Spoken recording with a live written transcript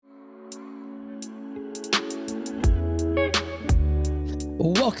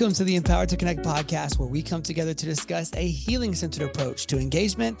Welcome to the Empowered to Connect podcast, where we come together to discuss a healing-centered approach to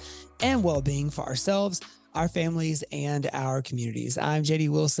engagement and well-being for ourselves, our families, and our communities. I'm JD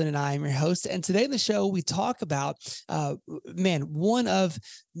Wilson, and I am your host. And today in the show, we talk about, one of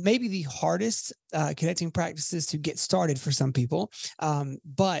maybe the hardest connecting practices to get started for some people,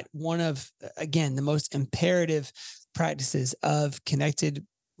 but one of, again, the most imperative practices of connected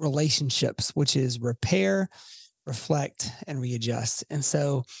relationships, which is repair, reflect, and readjust. And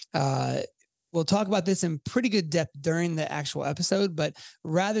so we'll talk about this in pretty good depth during the actual episode, but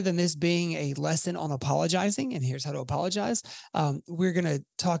rather than this being a lesson on apologizing, and here's how to apologize, we're going to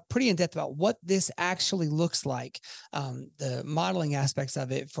talk pretty in depth about what this actually looks like, the modeling aspects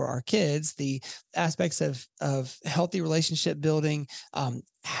of it for our kids, the aspects of healthy relationship building,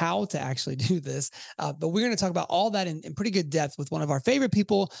 how to actually do this. But we're going to talk about all that in pretty good depth with one of our favorite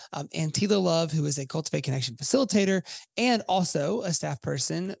people, Anteelah Love, who is a Cultivate Connection facilitator and also a staff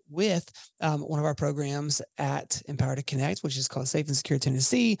person with one of our programs at Empowered to Connect, which is called Safe and Secure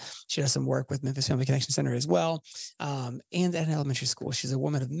Tennessee. She does some work with Memphis Family Connection Center as well, and at an elementary school. She's a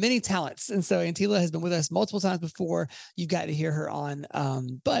woman of many talents. And so Anteelah has been with us multiple times before. You got to hear her on,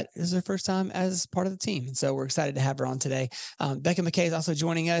 but this is her first time as part of the team. And so we're excited to have her on today. Becca McKay is also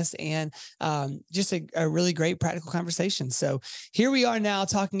joining us, and just a really great practical conversation. So here we are now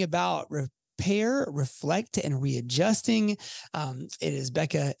talking about repair, reflect, and readjusting. It is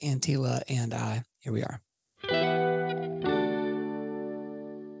Becca, Anteelah, and I. Here we are.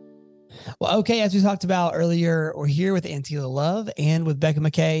 Well, okay, as we talked about earlier, we're here with Anteelah Love and with Becca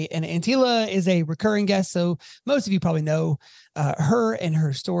McKay. And Anteelah is a recurring guest, so most of you probably know her and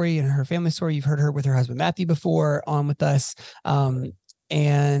her story and her family story. You've heard her with her husband Matthew before on with us.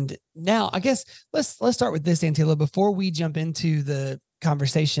 And now, I guess let's start with this, Anteelah. Before we jump into the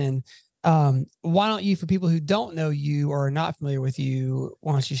conversation, why don't you, for people who don't know you or are not familiar with you,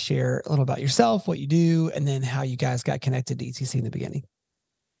 why don't you share a little about yourself, what you do, and then how you guys got connected to ETC in the beginning?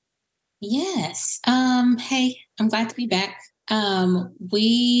 Yes. Hey, I'm glad to be back.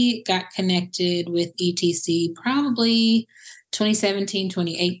 We got connected with ETC probably 2017,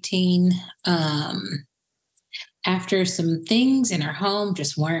 2018. After some things in our home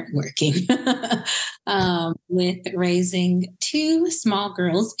just weren't working with raising two small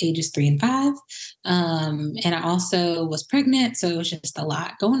girls, ages 3 and 5. And I also was pregnant, so it was just a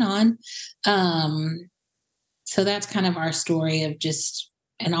lot going on. So that's kind of our story of just,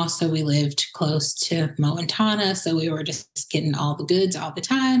 and also we lived close to Montana, so we were just getting all the goods all the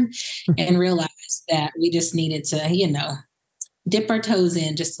time and realized that we just needed to, dip our toes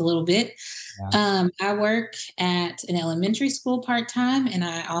in just a little bit. Yeah. I work at an elementary school part-time, and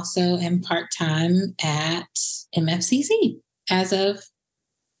I also am part-time at MFCC as of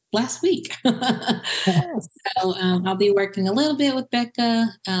last week. So I'll be working a little bit with Becca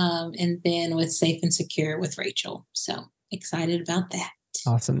and then with Safe and Secure with Rachel. So excited about that.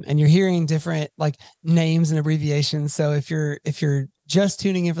 Awesome. And you're hearing different names and abbreviations. So if you're just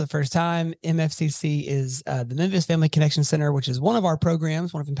tuning in for the first time, MFCC is the Memphis Family Connection Center, which is one of our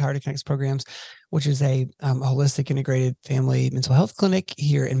programs, one of Empowered to Connect's programs, which is a holistic integrated family mental health clinic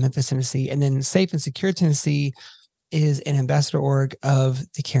here in Memphis, Tennessee. And then Safe and Secure Tennessee is an ambassador org of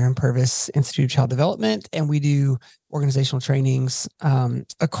the Karen Purvis Institute of Child Development. And we do organizational trainings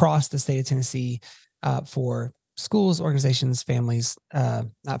across the state of Tennessee for schools, organizations, families,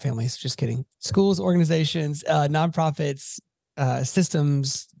 not families, just kidding. Schools, organizations, nonprofits,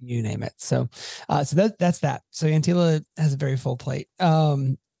 systems, you name it. So that's that. So Anteelah has a very full plate,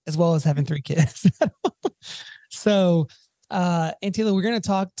 as well as having 3 kids. So, Anteelah, we're going to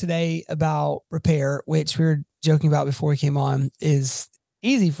talk today about repair, which we were joking about before we came on is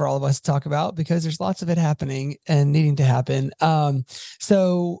easy for all of us to talk about because there's lots of it happening and needing to happen.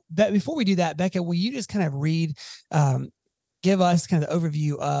 So before we do that, Becca, will you just kind of give us kind of the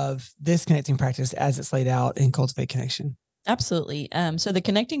overview of this connecting practice as it's laid out in Cultivate Connection? Absolutely. So the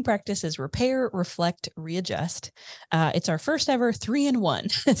connecting practice is repair, reflect, readjust. It's our first ever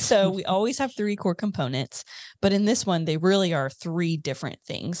 3-in-1. So we always have 3 core components, but in this one, they really are 3 different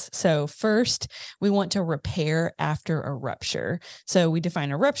things. So first, we want to repair after a rupture. So we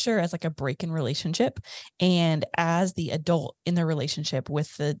define a rupture as like a break in relationship. And as the adult in the relationship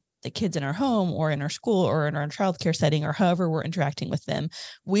with the kids in our home or in our school or in our childcare setting or however we're interacting with them,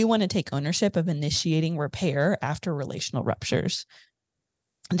 we want to take ownership of initiating repair after relational ruptures.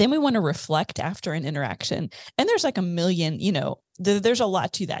 Then we want to reflect after an interaction. And there's like a million, there's a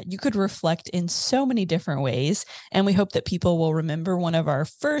lot to that. You could reflect in so many different ways. And we hope that people will remember one of our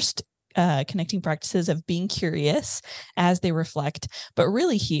first connecting practices of being curious as they reflect. But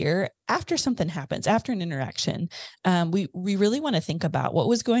really here, after something happens, after an interaction, we really want to think about what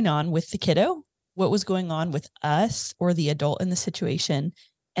was going on with the kiddo, what was going on with us or the adult in the situation,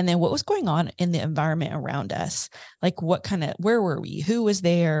 and then what was going on in the environment around us. Like where were we? Who was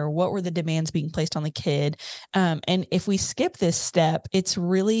there? What were the demands being placed on the kid? And if we skip this step, it's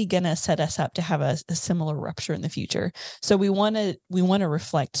really going to set us up to have a similar rupture in the future. So we want to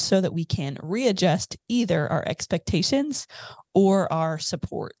reflect so that we can readjust either our expectations or our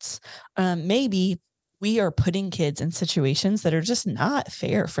supports. Maybe we are putting kids in situations that are just not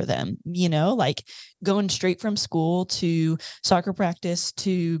fair for them, like going straight from school to soccer practice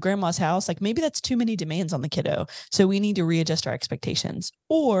to grandma's house. Like maybe that's too many demands on the kiddo. So we need to readjust our expectations,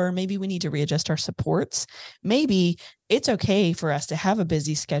 or maybe we need to readjust our supports. Maybe it's okay for us to have a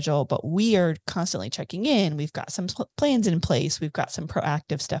busy schedule, but we are constantly checking in. We've got some plans in place. We've got some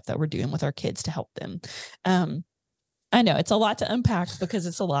proactive stuff that we're doing with our kids to help them. I know it's a lot to unpack because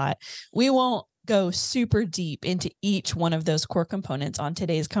it's a lot. We won't go super deep into each one of those core components on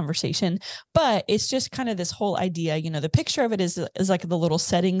today's conversation, but it's just kind of this whole idea, the picture of it is like the little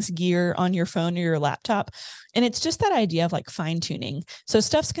settings gear on your phone or your laptop. And it's just that idea of like fine tuning. So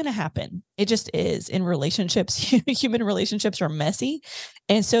stuff's going to happen. It just is in relationships. Human relationships are messy.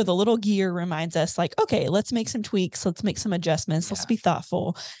 And so the little gear reminds us like, okay, let's make some tweaks. Let's make some adjustments. Let's be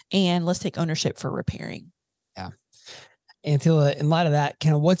thoughtful and let's take ownership for repairing. Yeah. Anteelah, in light of that,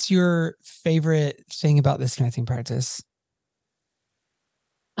 kind of what's your favorite thing about this connecting practice?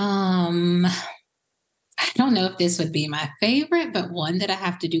 I don't know if this would be my favorite, but one that I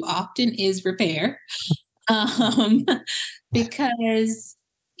have to do often is repair. Because,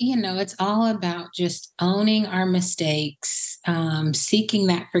 it's all about just owning our mistakes, seeking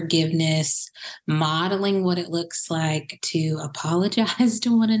that forgiveness, modeling what it looks like to apologize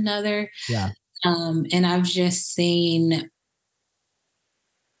to one another. Yeah. And I've just seen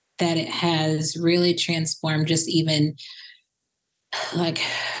that it has really transformed just even like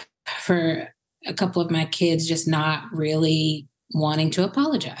for a couple of my kids, just not really wanting to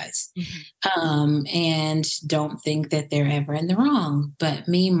apologize, and don't think that they're ever in the wrong. But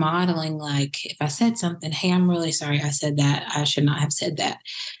me modeling, like if I said something, hey, I'm really sorry I said that. I should not have said that.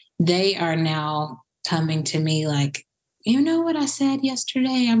 They are now coming to me like, you know what I said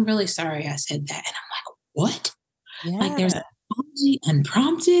yesterday? I'm really sorry I said that. And I'm like, what? Yeah. Like there's an apology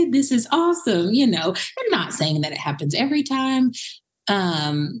unprompted. This is awesome. I'm not saying that it happens every time.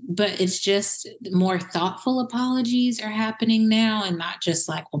 But it's just more thoughtful apologies are happening now and not just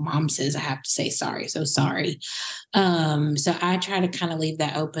like, well, mom says I have to say sorry. So sorry. So I try to kind of leave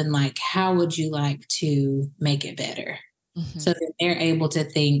that open. Like, how would you like to make it better? So that they're able to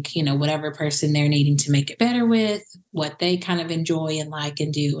think, whatever person they're needing to make it better with, what they kind of enjoy and like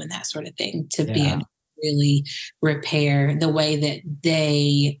and do and that sort of thing to be able to really repair the way that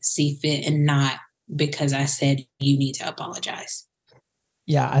they see fit and not because I said you need to apologize.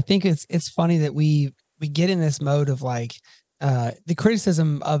 Yeah, I think it's funny that we get in this mode of like the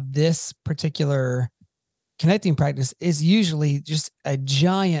criticism of this particular connecting practice is usually just a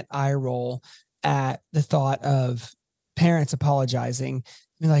giant eye roll at the thought of parents apologizing. I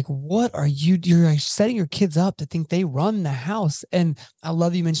mean, like, what are you're like setting your kids up to think they run the house. And I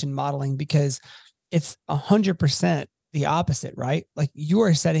love you mentioned modeling because it's 100% the opposite, right? Like you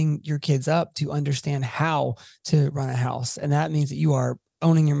are setting your kids up to understand how to run a house. And that means that you are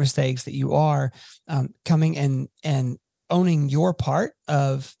owning your mistakes, that you are coming and owning your part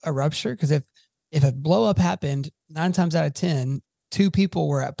of a rupture. Because if a blow up happened 9 times out of 10, 2 people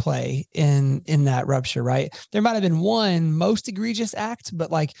were at play in that rupture, right? There might have been one most egregious act,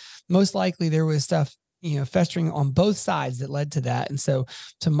 but like most likely there was stuff, festering on both sides that led to that. And so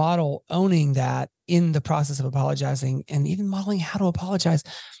to model owning that in the process of apologizing and even modeling how to apologize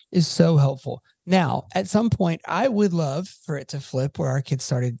is so helpful. Now, at some point, I would love for it to flip where our kids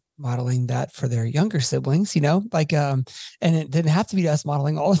started modeling that for their younger siblings, and it didn't have to be us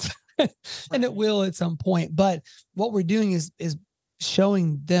modeling all the time, and it will at some point. But what we're doing is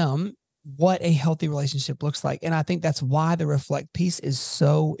showing them what a healthy relationship looks like. And I think that's why the reflect piece is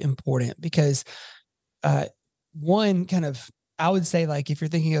so important because one kind of, I would say, like, if you're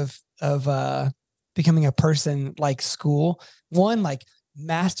thinking of becoming a person like school, one like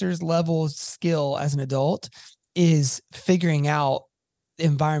master's level skill as an adult is figuring out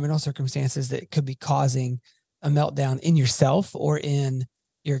environmental circumstances that could be causing a meltdown in yourself or in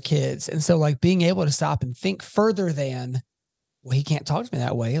your kids. And so like being able to stop and think further than, well, he can't talk to me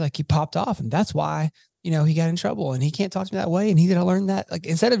that way. Like he popped off and that's why, he got in trouble and he can't talk to me that way. And he didn't learn that. Like,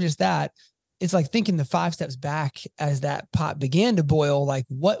 instead of just that, it's like thinking the 5 steps back as that pot began to boil, like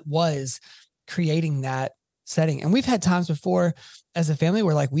what was creating that setting. And we've had times before as a family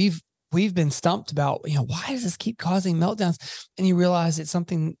where like we've been stumped about, why does this keep causing meltdowns? And you realize it's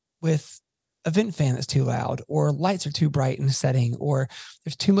something with a vent fan that's too loud, or lights are too bright in the setting, or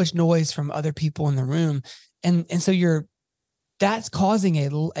there's too much noise from other people in the room. And so that's causing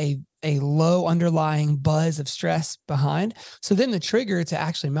a low underlying buzz of stress behind. So then the trigger to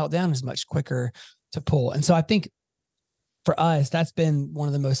actually melt down is much quicker to pull. And so I think for us, that's been one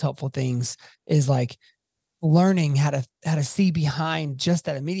of the most helpful things, is like learning how to see behind just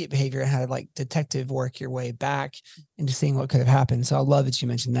that immediate behavior and how to like detective work your way back into seeing what could have happened. So I love that you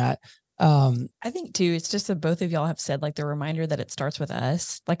mentioned that. I think too, it's just that both of y'all have said like the reminder that it starts with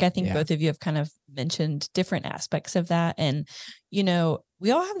us. Like I think both of you have kind of mentioned different aspects of that. And,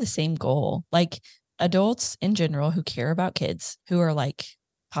 we all have the same goal, like adults in general who care about kids, who are like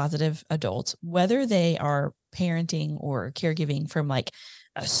positive adults, whether they are parenting or caregiving from like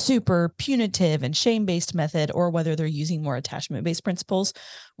a super punitive and shame-based method, or whether they're using more attachment-based principles.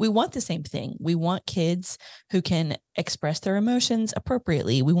 We want the same thing. We want kids who can express their emotions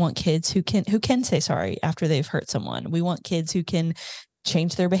appropriately. We want kids who can say sorry after they've hurt someone. We want kids who can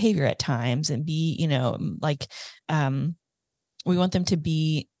change their behavior at times and be, we want them to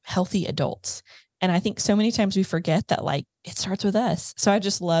be healthy adults. And I think so many times we forget that like it starts with us. So I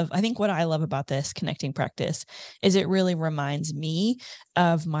think what I love about this connecting practice is it really reminds me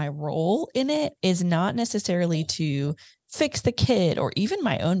of my role in it is not necessarily to fix the kid or even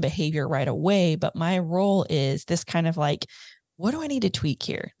my own behavior right away, but my role is this kind of like, what do I need to tweak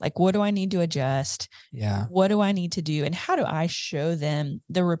here? Like, what do I need to adjust? Yeah. What do I need to do? And how do I show them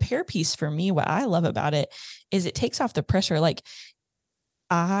the repair piece? For me, what I love about it is it takes off the pressure. Like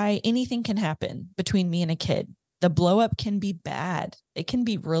anything can happen between me and a kid. The blow up can be bad. It can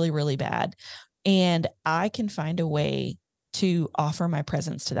be really, really bad. And I can find a way to offer my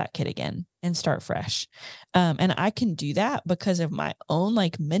presence to that kid again and start fresh. And I can do that because of my own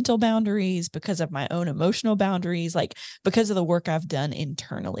like mental boundaries, because of my own emotional boundaries, like because of the work I've done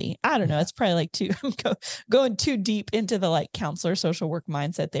internally. I don't know. It's probably like going too deep into the like counselor social work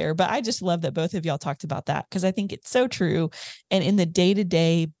mindset there, but I just love that both of y'all talked about that because I think it's so true. And in the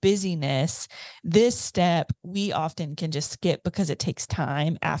day-to-day busyness, this step we often can just skip because it takes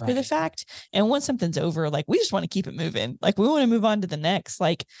time after the fact. And once something's over, like we just want to keep it moving. Like we want to move on to the next,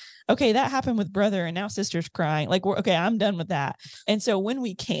 like, okay, that happened with brother and now sister's crying. Like, okay, I'm done with that. And so when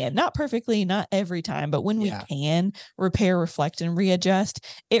we can, not perfectly, not every time, but when we can repair, reflect, and readjust,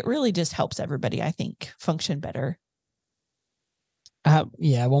 it really just helps everybody, I think, function better.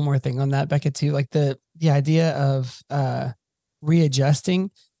 One more thing on that, Becca, too. Like the idea of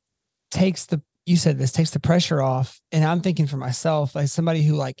readjusting takes the pressure off. And I'm thinking for myself, like somebody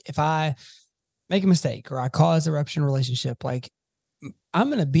who like, if I make a mistake or I cause a rupture in a relationship, like I'm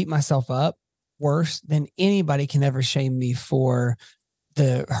going to beat myself up worse than anybody can ever shame me for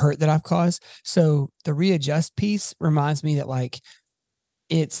the hurt that I've caused. So the readjust piece reminds me that like,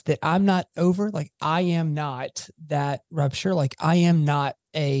 it's that I'm not over, like I am not that rupture. Like I am not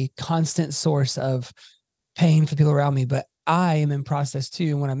a constant source of pain for people around me, but I am in process too.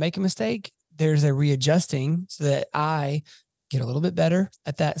 And when I make a mistake, there's a readjusting so that I get a little bit better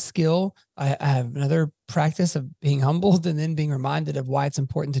at that skill. I have another practice of being humbled and then being reminded of why it's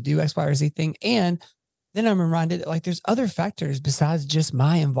important to do X, Y, or Z thing. And then I'm reminded that like there's other factors besides just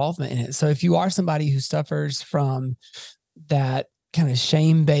my involvement in it. So if you are somebody who suffers from that kind of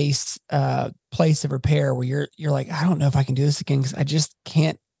shame-based place of repair where you're like, I don't know if I can do this again because I just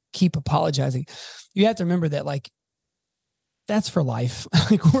can't keep apologizing. You have to remember that like that's for life.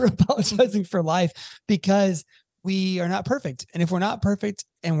 Like we're apologizing for life because we are not perfect. And if we're not perfect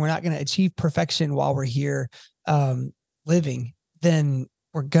and we're not going to achieve perfection while we're here living, then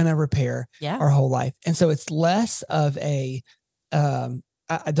we're going to repair our whole life. And so it's less of a,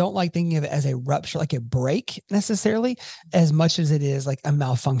 I don't like thinking of it as a rupture, like a break necessarily, as much as it is like a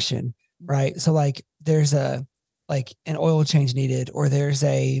malfunction, right? So like there's an oil change needed, or there's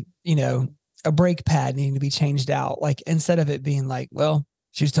a brake pad needing to be changed out. Like instead of it being like, well,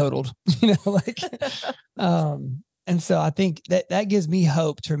 she's totaled, and so I think that gives me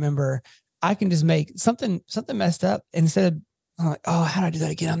hope to remember I can just make something messed up instead of like, oh, how do I do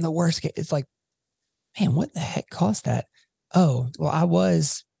that again? I'm the worst. It's like, man, what the heck caused that? Oh, well, I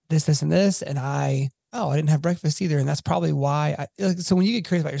was this, and this, and I didn't have breakfast either. And that's probably why so when you get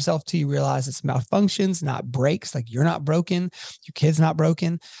curious about yourself too, you realize it's malfunctions, not breaks. Like you're not broken. Your kid's not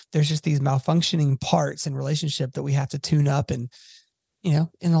broken. There's just these malfunctioning parts in relationship that we have to tune up. And, in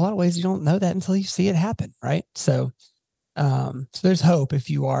a lot of ways, you don't know that until you see it happen. Right. So, So there's hope if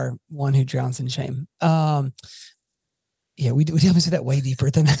you are one who drowns in shame. Yeah, we definitely said that way deeper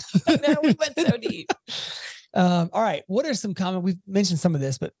than that. No, we went so deep. All right. What are some common, we've mentioned some of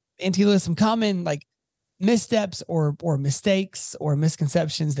this, but Anteelah, some common like missteps or mistakes or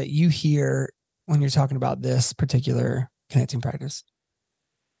misconceptions that you hear when you're talking about this particular connecting practice?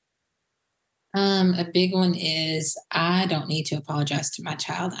 A big one is I don't need to apologize to my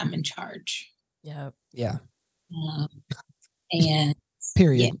child. I'm in charge. Yeah. Yeah. And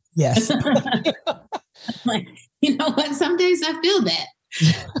period. Yeah. Yes. Like, you know what? Some days I feel that.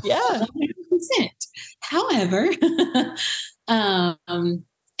 Yeah. 100%. However,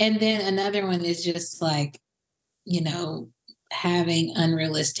 and then another one is just like, you know, having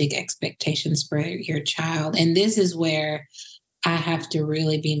unrealistic expectations for your child. And this is where I have to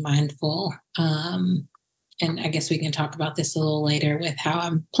really be mindful. And I guess we can talk about this a little later with how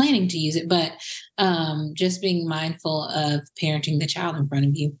I'm planning to use it, but just being mindful of parenting the child in front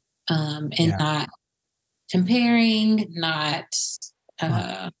of you, and not comparing, not,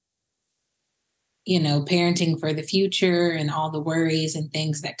 you know, parenting for the future and all the worries and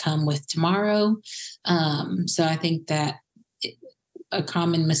things that come with tomorrow. So I think that a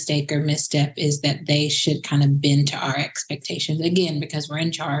common mistake or misstep is that they should kind of bend to our expectations, again, because we're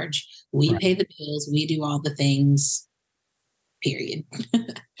in charge. We pay the bills. We do all the things, period.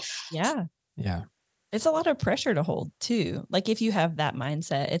 Yeah. Yeah. It's a lot of pressure to hold too. Like if you have that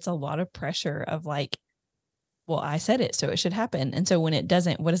mindset, it's a lot of pressure of like, well, I said it, so it should happen. And so when it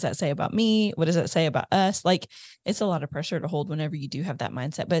doesn't, what does that say about me? What does that say about us? Like it's a lot of pressure to hold whenever you do have that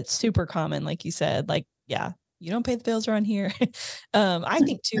mindset, but it's super common. Like you said, like, yeah, you don't pay the bills around here. I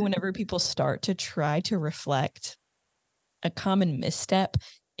think too, whenever people start to try to reflect, a common misstep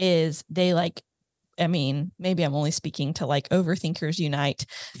is they like, I mean, maybe I'm only speaking to like overthinkers unite,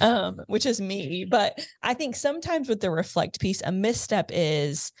 which is me, but I think sometimes with the reflect piece, a misstep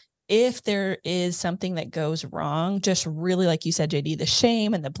is if there is something that goes wrong, just really, like you said, JD, the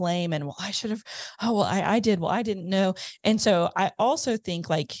shame and the blame and, well, I should have, oh, well, I did, well, I didn't know. And so I also think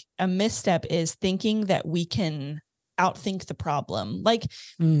like a misstep is thinking that we can outthink the problem. Like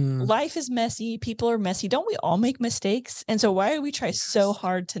life is messy. People are messy. Don't we all make mistakes? And so why do we try so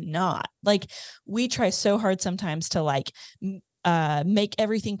hard to not? Like we try so hard sometimes to like make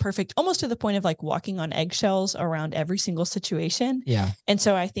everything perfect, almost to the point of like walking on eggshells around every single situation. Yeah. And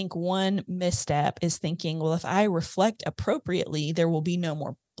so I think one misstep is thinking, well, if I reflect appropriately, there will be no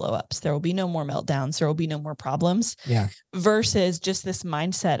more blow-ups. There will be no more meltdowns. There will be no more problems. Yeah. Versus just this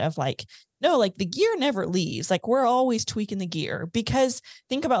mindset of like, no, like the gear never leaves. Like we're always tweaking the gear, because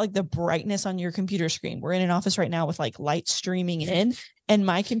think about like the brightness on your computer screen. We're in an office right now with like light streaming in, and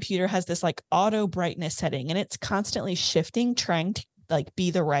my computer has this like auto brightness setting and it's constantly shifting, trying to like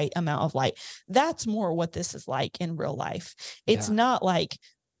be the right amount of light. That's more what this is like in real life. It's not like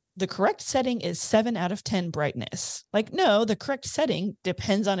the correct setting is 7 out of 10 brightness. Like, no, the correct setting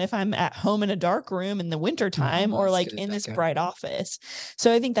depends on if I'm at home in a dark room in the winter time or like in this bright office.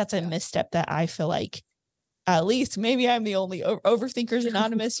 So I think that's a misstep that I feel like, at least maybe I'm the only Overthinkers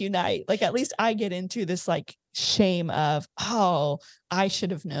Anonymous unite. Like at least I get into this like shame of, oh, I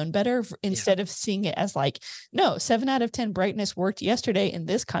should have known better, instead of seeing it as like, no, 7 out of 10 brightness worked yesterday in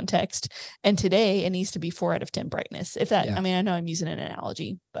this context, and today it needs to be 4 out of 10 brightness. If that, I mean, I know I'm using an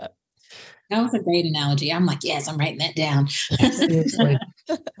analogy, but that was a great analogy. I'm like, yes, I'm writing that down. Seriously.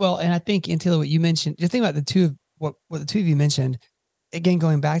 Well, and I think, Anteelah, what you mentioned, just think about the two of what the two of you mentioned, again,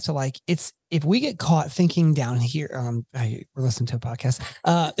 going back to like, it's, if we get caught thinking down here, we're listening to a podcast,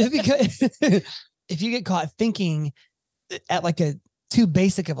 if you get caught thinking at like a too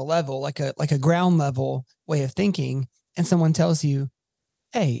basic of a level, like a ground level way of thinking, and someone tells you,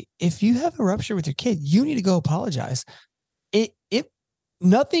 hey, if you have a rupture with your kid, you need to go apologize.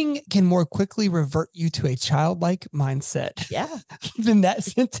 Nothing can more quickly revert you to a childlike mindset than that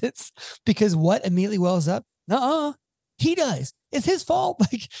sentence, because what immediately wells up? He does. It's his fault.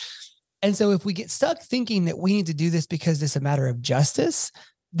 Like, and so if we get stuck thinking that we need to do this because it's a matter of justice,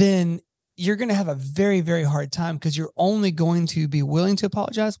 then you're going to have a very, very hard time, because you're only going to be willing to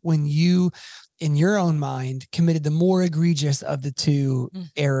apologize when you, in your own mind, committed the more egregious of the two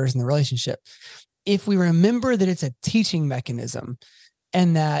errors in the relationship. If we remember that it's a teaching mechanism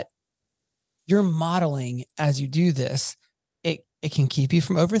and that you're modeling as you do this, it can keep you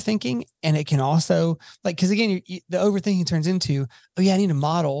from overthinking. And it can also, like, because again, the overthinking turns into, oh yeah, I need to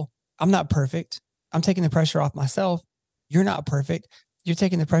model. I'm not perfect. I'm taking the pressure off myself. You're not perfect. You're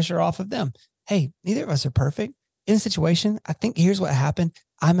taking the pressure off of them. Hey, neither of us are perfect. In a situation, I think here's what happened.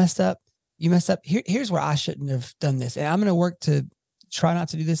 I messed up. You messed up. Here's where I shouldn't have done this. And I'm going to work to try not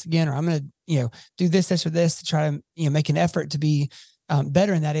to do this again, or I'm going to, do this or this to try to, make an effort to be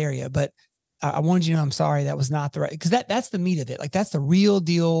better in that area. But I wanted you to know, I'm sorry, that was not the right, because that's the meat of it. Like, that's the real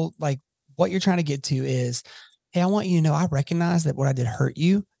deal. Like, what you're trying to get to is, hey, I want you to know, I recognize that what I did hurt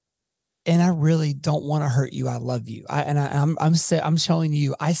you, and I really don't want to hurt you. I love you. I'm showing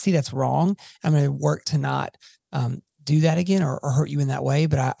you, I see that's wrong. I'm going to work to not do that again or hurt you in that way.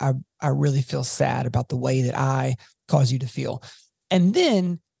 But I really feel sad about the way that I caused you to feel. And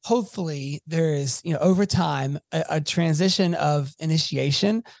then hopefully there is, over time, a transition of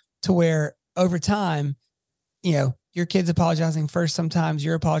initiation to where over time, your kid's apologizing first sometimes,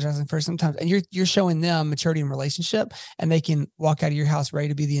 you're apologizing first sometimes, and you're showing them maturity in relationship, and they can walk out of your house ready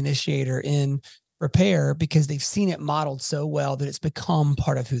to be the initiator in repair because they've seen it modeled so well that it's become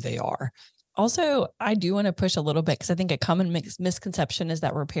part of who they are. Also, I do want to push a little bit because I think a common misconception is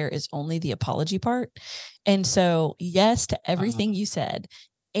that repair is only the apology part. And so, yes, to everything you said.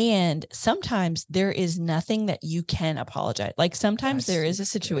 And sometimes there is nothing that you can apologize. Like, sometimes there is a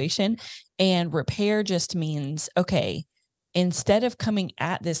situation and repair just means, okay, instead of coming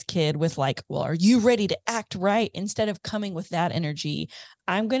at this kid with like, well, are you ready to act right? Instead of coming with that energy,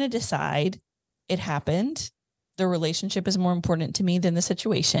 I'm going to decide it happened. The relationship is more important to me than the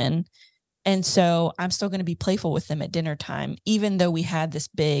situation. And so I'm still going to be playful with them at dinner time, even though we had this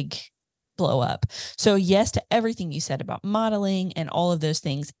big blow up. So yes, to everything you said about modeling and all of those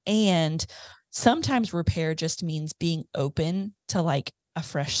things. And sometimes repair just means being open to like a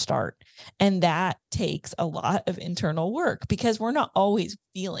fresh start. And that takes a lot of internal work because we're not always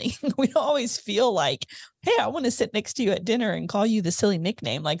we don't always feel like, hey, I want to sit next to you at dinner and call you the silly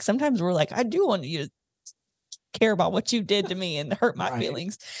nickname. Like, sometimes we're like, I do want you to care about what you did to me and hurt my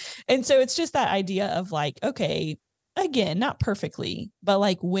feelings. And so it's just that idea of like, okay, again, not perfectly, but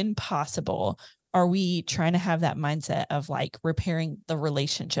like when possible, are we trying to have that mindset of like repairing the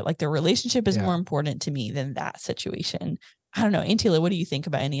relationship? Like, the relationship is more important to me than that situation. I don't know. Anteelah, what do you think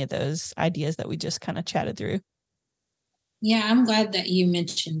about any of those ideas that we just kind of chatted through? Yeah, I'm glad that you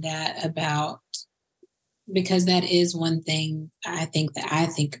mentioned that because that is one thing I think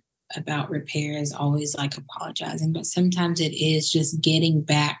about repair is always like apologizing, but sometimes it is just getting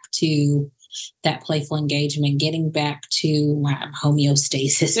back to that playful engagement, getting back to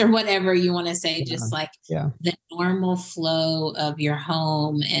homeostasis or whatever you want to say, just like the normal flow of your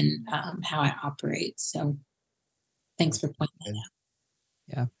home and how it operates. So thanks for pointing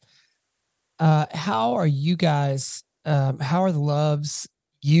that out. Yeah. How are you guys, how are the Loves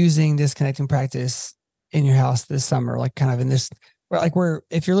using this connecting practice in your house this summer? Like, kind of in this,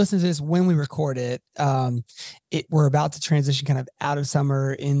 if you're listening to this when we record it, we're about to transition kind of out of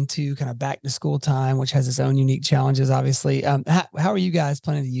summer into kind of back to school time, which has its own unique challenges, obviously. How are you guys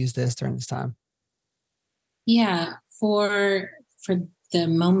planning to use this during this time? Yeah, for the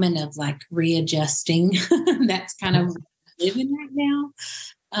moment of like readjusting, that's kind of living right now.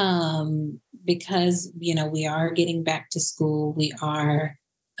 Because, we are getting back to school. We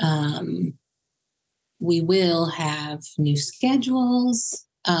will have new schedules,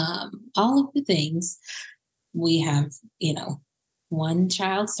 all of the things. We have, one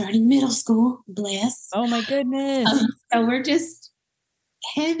child starting middle school, bless. Oh my goodness. So we're just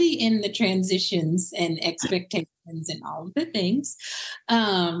heavy in the transitions and expectations and all of the things.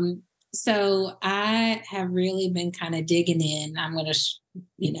 So I have really been kind of digging in. I'm going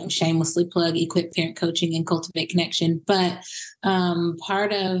to, shamelessly plug Equip Parent Coaching and Cultivate Connection. But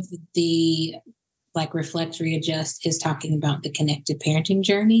part of the Reflect, Readjust is talking about the connected parenting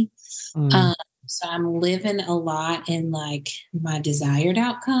journey. So I'm living a lot in like my desired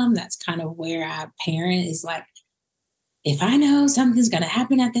outcome. That's kind of where I parent is like, if I know something's going to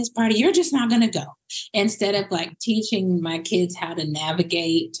happen at this party, you're just not going to go. Instead of like teaching my kids how to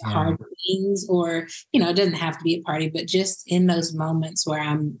navigate hard things, or, it doesn't have to be a party, but just in those moments where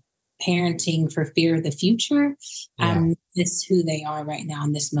I'm parenting for fear of the future, I miss who they are right now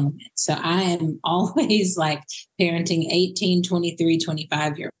in this moment. So I am always like parenting 18, 23,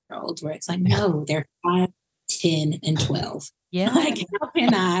 25-year-olds where it's like, no, they're 5, 10, and 12. Yeah. Like, how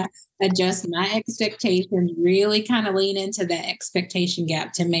can I adjust my expectations, really kind of lean into that expectation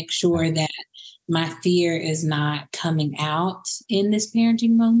gap to make sure that my fear is not coming out in this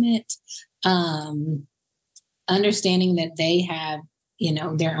parenting moment. Understanding that they have,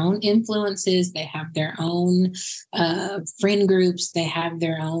 their own influences, they have their own friend groups, they have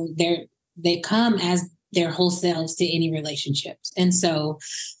their own, they come as their whole selves to any relationships. And so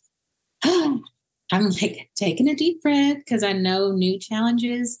I'm like taking a deep breath because I know new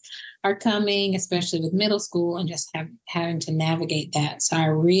challenges are coming, especially with middle school, and just having to navigate that. So I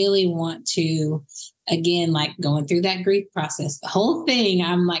really want to, again, like going through that grief process, the whole thing,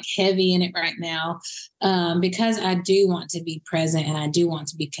 I'm like heavy in it right now, because I do want to be present and I do want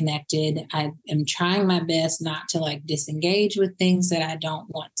to be connected. I am trying my best not to like disengage with things that I don't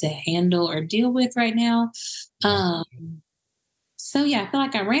want to handle or deal with right now. So yeah, I feel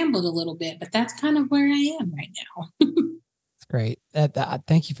like I rambled a little bit, but that's kind of where I am right now. That's great.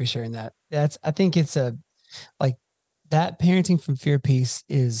 Thank you for sharing that. I think it's like that parenting from fear piece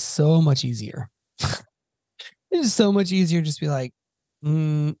is so much easier. It's so much easier just be like,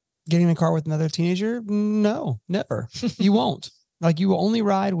 getting in a car with another teenager. No, never. You won't. Like, you will only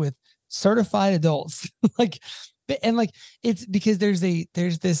ride with certified adults. It's because there's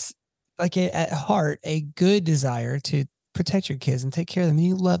this, like, at heart, a good desire to protect your kids and take care of them. And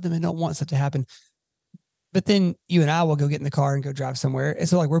you love them and don't want stuff to happen. But then you and I will go get in the car and go drive somewhere. And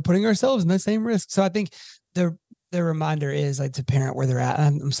so, like, we're putting ourselves in the same risk. So I think the reminder is, like, to parent where they're at.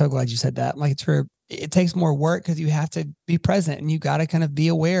 And I'm so glad you said that. Like, it takes more work because you have to be present and you got to kind of be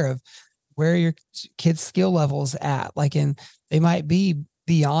aware of where your kids' skill levels at. Like, and they might be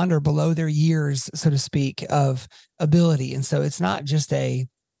beyond or below their years, so to speak, of ability. And so it's not just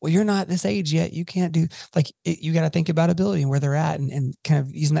well, you're not this age yet, you can't do, like, you got to think about ability and where they're at, and kind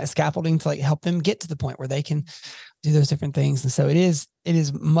of using that scaffolding to, like, help them get to the point where they can do those different things. And so it is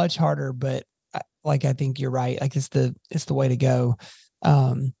much harder, but like, I think you're right. Like, it's the way to go.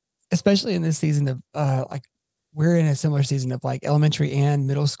 Especially in this season of, like, we're in a similar season of, like, elementary and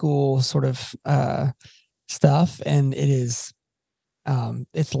middle school sort of, stuff. And it's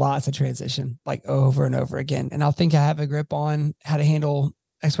lots of transition, like, over and over again. And I'll think I have a grip on how to handle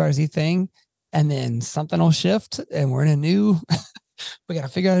X, Y, or Z thing. And then something will shift and we're in we got to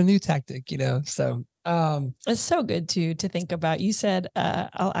figure out a new tactic, So, it's so good to think about. You said,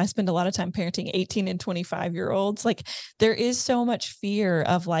 I spend a lot of time parenting 18 and 25-year-olds. Like, there is so much fear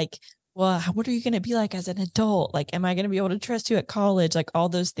of, like, well, what are you going to be like as an adult? Like, am I going to be able to trust you at college? Like, all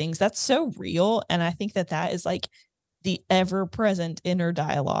those things. That's so real. And I think that is, like, the ever-present inner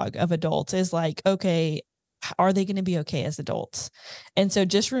dialogue of adults is, like, okay, are they going to be okay as adults? And so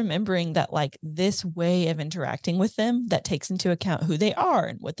just remembering that, like, this way of interacting with them that takes into account who they are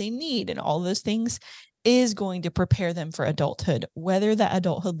and what they need and all those things is going to prepare them for adulthood, whether that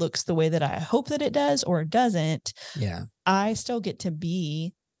adulthood looks the way that I hope that it does or doesn't. Yeah, I still get to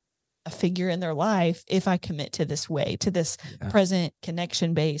be a figure in their life if I commit to this way, to this present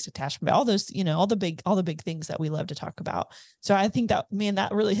connection-based attachment, all those, all the big things that we love to talk about. So I think that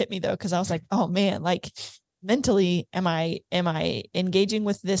really hit me, though, because I was like, oh man, like, mentally, am I engaging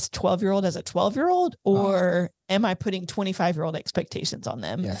with this 12-year-old as a 12-year-old, or am I putting 25-year-old expectations on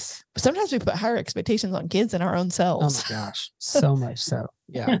them? Yes. But sometimes we put higher expectations on kids than our own selves. Oh my gosh. So much so.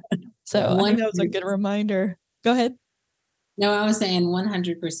 Yeah. So I think that was a good reminder. Go ahead. No, I was saying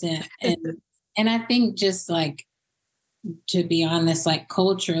 100%. And I think, just like, to be honest, like,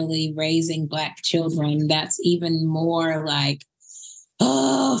 culturally raising Black children, that's even more like,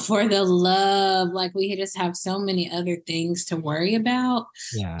 oh, for the love, like, we just have so many other things to worry about.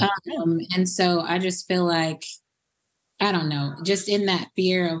 Yeah. And so I just feel like, I don't know, just in that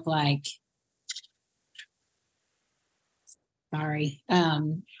fear of, like,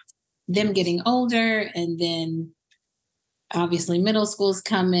 them getting older, and then obviously middle school's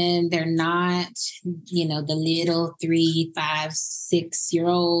coming. They're not, the little 3, 5,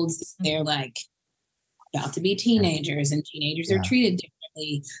 6-year-olds. They're, like, about to be teenagers, and teenagers are treated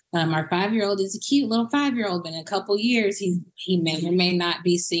differently. Our 5-year-old is a cute little 5-year-old, but in a couple years, he may or may not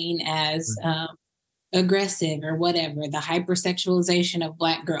be seen as aggressive or whatever, the hypersexualization of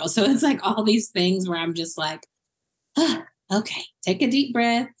Black girls. So it's like all these things where I'm just like, okay, take a deep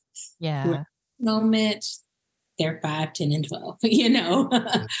breath. Yeah. Moment. They're 5, 10, and 12,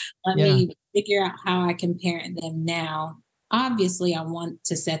 Let me figure out how I can parent them now. Obviously, I want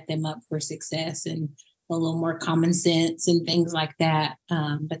to set them up for success and a little more common sense and things like that.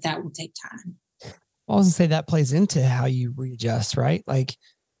 But that will take time. I was gonna say that plays into how you readjust, right? Like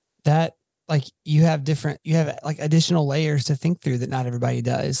that, like, you have like additional layers to think through that not everybody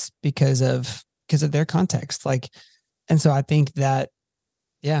does because of their context. Like, and so I think that,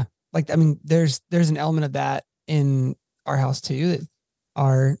 there's an element of that in our house too, that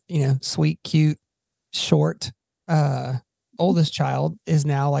our, sweet, cute, short, oldest child is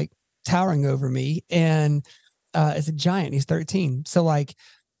now, like, towering over me, and is a giant. He's 13. So, like,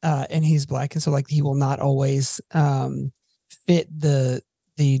 and he's Black. And so, like, he will not always fit the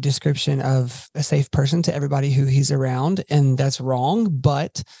description of a safe person to everybody who he's around. And that's wrong.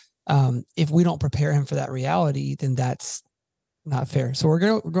 But if we don't prepare him for that reality, then that's not fair. So we're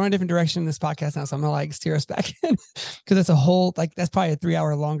going a different direction in this podcast now. So I'm gonna steer us back in because that's a whole that's probably a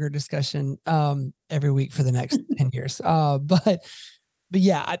 3-hour longer discussion every week for the next 10 years. But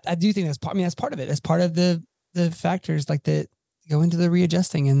yeah, I do think that's part. I mean, that's part of it. That's part of the factors that go into the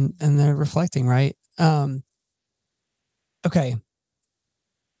readjusting and the reflecting, right? Okay,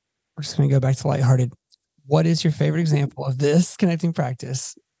 we're just gonna go back to lighthearted. What is your favorite example of this connecting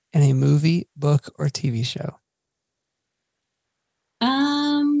practice in a movie, book, or TV show?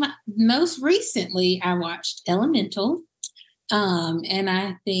 Most recently I watched Elemental. And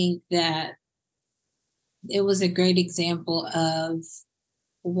I think that it was a great example of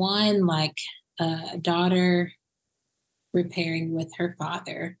one, a daughter repairing with her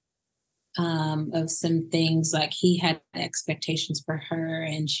father, of some things, like he had expectations for her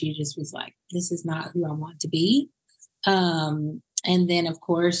and she just was like, this is not who I want to be. And then of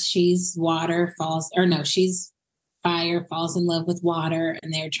course she's fire, falls in love with water,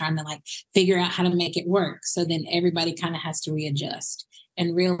 and they're trying to figure out how to make it work. So then everybody kind of has to readjust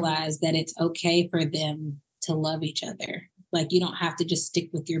and realize that it's okay for them to love each other. You don't have to just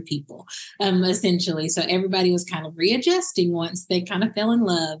stick with your people, essentially. So everybody was kind of readjusting once they kind of fell in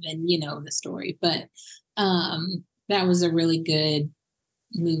love, and the story. But that was a really good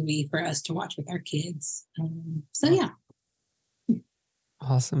movie for us to watch with our kids. So yeah.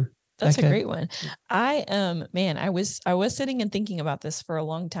 Awesome. That's a great one. I was sitting and thinking about this for a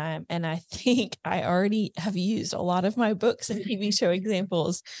long time, and I think I already have used a lot of my books and TV show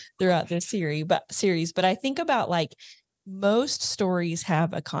examples throughout this series. But I think about most stories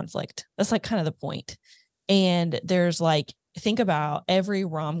have a conflict. That's kind of the point. And there's think about every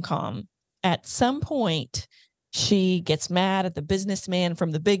rom-com. At some point, she gets mad at the businessman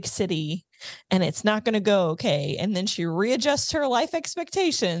from the big city and it's not going to go okay. And then she readjusts her life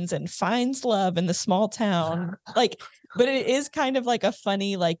expectations and finds love in the small town. But it is kind of a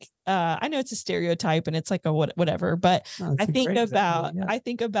funny, I know it's a stereotype and it's a whatever, but I think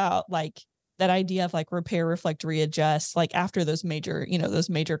about that idea of repair, reflect, readjust, after those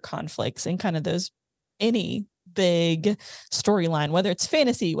major conflicts and kind of any big storyline, whether it's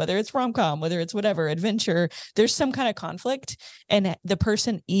fantasy, whether it's rom-com, whether it's whatever adventure, there's some kind of conflict, and the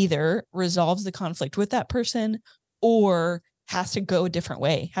person either resolves the conflict with that person or has to go a different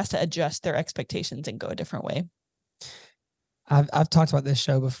way, has to adjust their expectations and go a different way. I've talked about this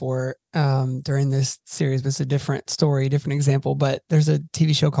show before during this series, but it's a different story, different example. But there's a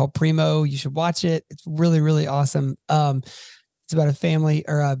TV show called Primo. You should watch it. It's really, really awesome. It's about a family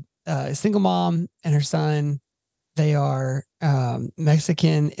or a single mom and her son. They are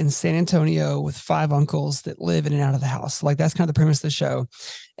Mexican in San Antonio with 5 uncles that live in and out of the house. That's kind of the premise of the show.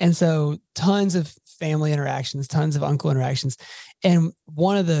 And so tons of family interactions, tons of uncle interactions. And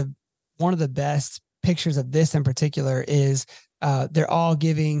one of the best pictures of this in particular is they're all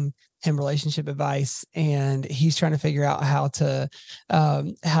giving him relationship advice, and he's trying to figure out how to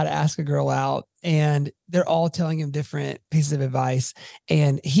ask a girl out, and they're all telling him different pieces of advice.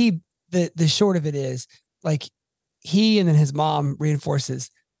 And the short of it is he and then his mom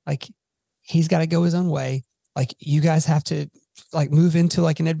reinforces he's got to go his own way. You guys have to move into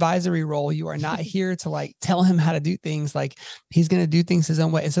an advisory role. You are not here to tell him how to do things. He's going to do things his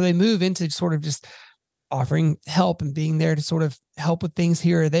own way. And so they move into sort of just offering help and being there to sort of help with things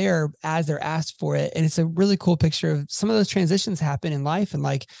here or there as they're asked for it. And it's a really cool picture of some of those transitions happen in life.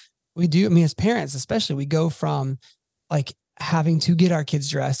 And we do, I mean, as parents, especially, we go from having to get our kids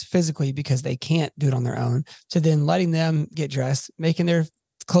dressed physically because they can't do it on their own, to then letting them get dressed, making their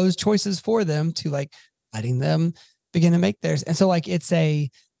clothes choices for them, to letting them begin to make theirs. And so it's a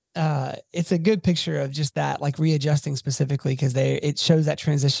good picture of just that, readjusting specifically, because it shows that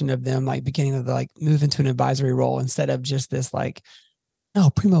transition of them beginning to move into an advisory role instead of just this no,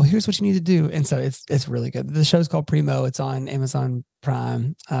 Primo, here's what you need to do. And so it's really good. The show's called Primo. It's on Amazon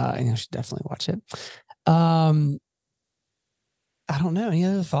Prime. And you should definitely watch it. I don't know. Any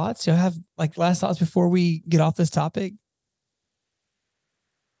other thoughts? You have last thoughts before we get off this topic?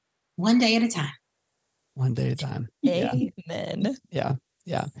 One day at a time. One day at a time. Amen. Yeah.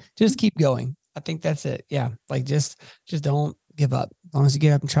 Yeah. Just keep going. I think that's it. Yeah. Just don't give up. As long as you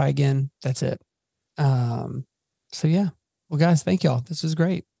get up and try again, that's it. So yeah. Well, guys, thank y'all. This was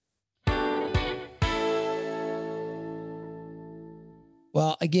great.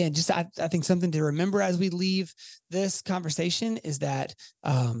 Well, again, I think something to remember as we leave this conversation is that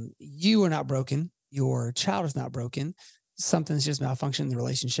you are not broken. Your child is not broken. Something's just malfunctioned in the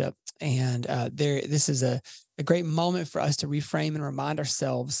relationship. And this is a great moment for us to reframe and remind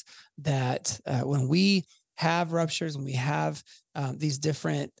ourselves that when we have ruptures, when we have these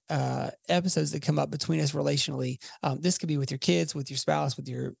different episodes that come up between us relationally, this could be with your kids, with your spouse, with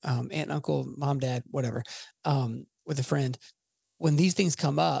your aunt, uncle, mom, dad, whatever, with a friend. When these things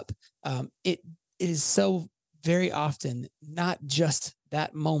come up, it is so very often not just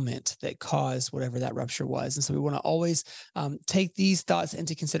that moment that caused whatever that rupture was. And so we want to always take these thoughts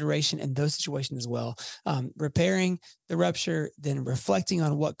into consideration in those situations as well. Repairing the rupture, then reflecting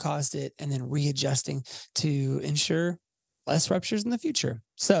on what caused it, and then readjusting to ensure less ruptures in the future.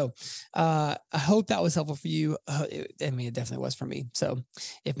 So I hope that was helpful for you. It definitely was for me. So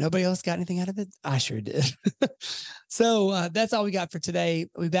if nobody else got anything out of it, I sure did. So that's all we got for today.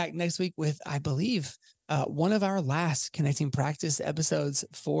 We'll be back next week with, I believe, one of our last Connecting Practice episodes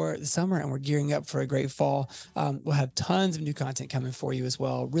for the summer, and we're gearing up for a great fall. We'll have tons of new content coming for you as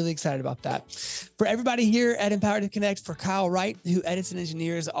well. Really excited about that. For everybody here at Empowered to Connect, for Kyle Wright, who edits and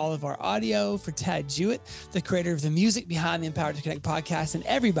engineers all of our audio, for Tad Jewett, the creator of the music behind the Empowered to Connect podcast, and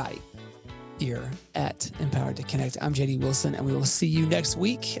everybody here at Empowered to Connect, I'm JD Wilson, and we will see you next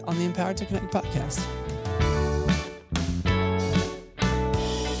week on the Empowered to Connect podcast.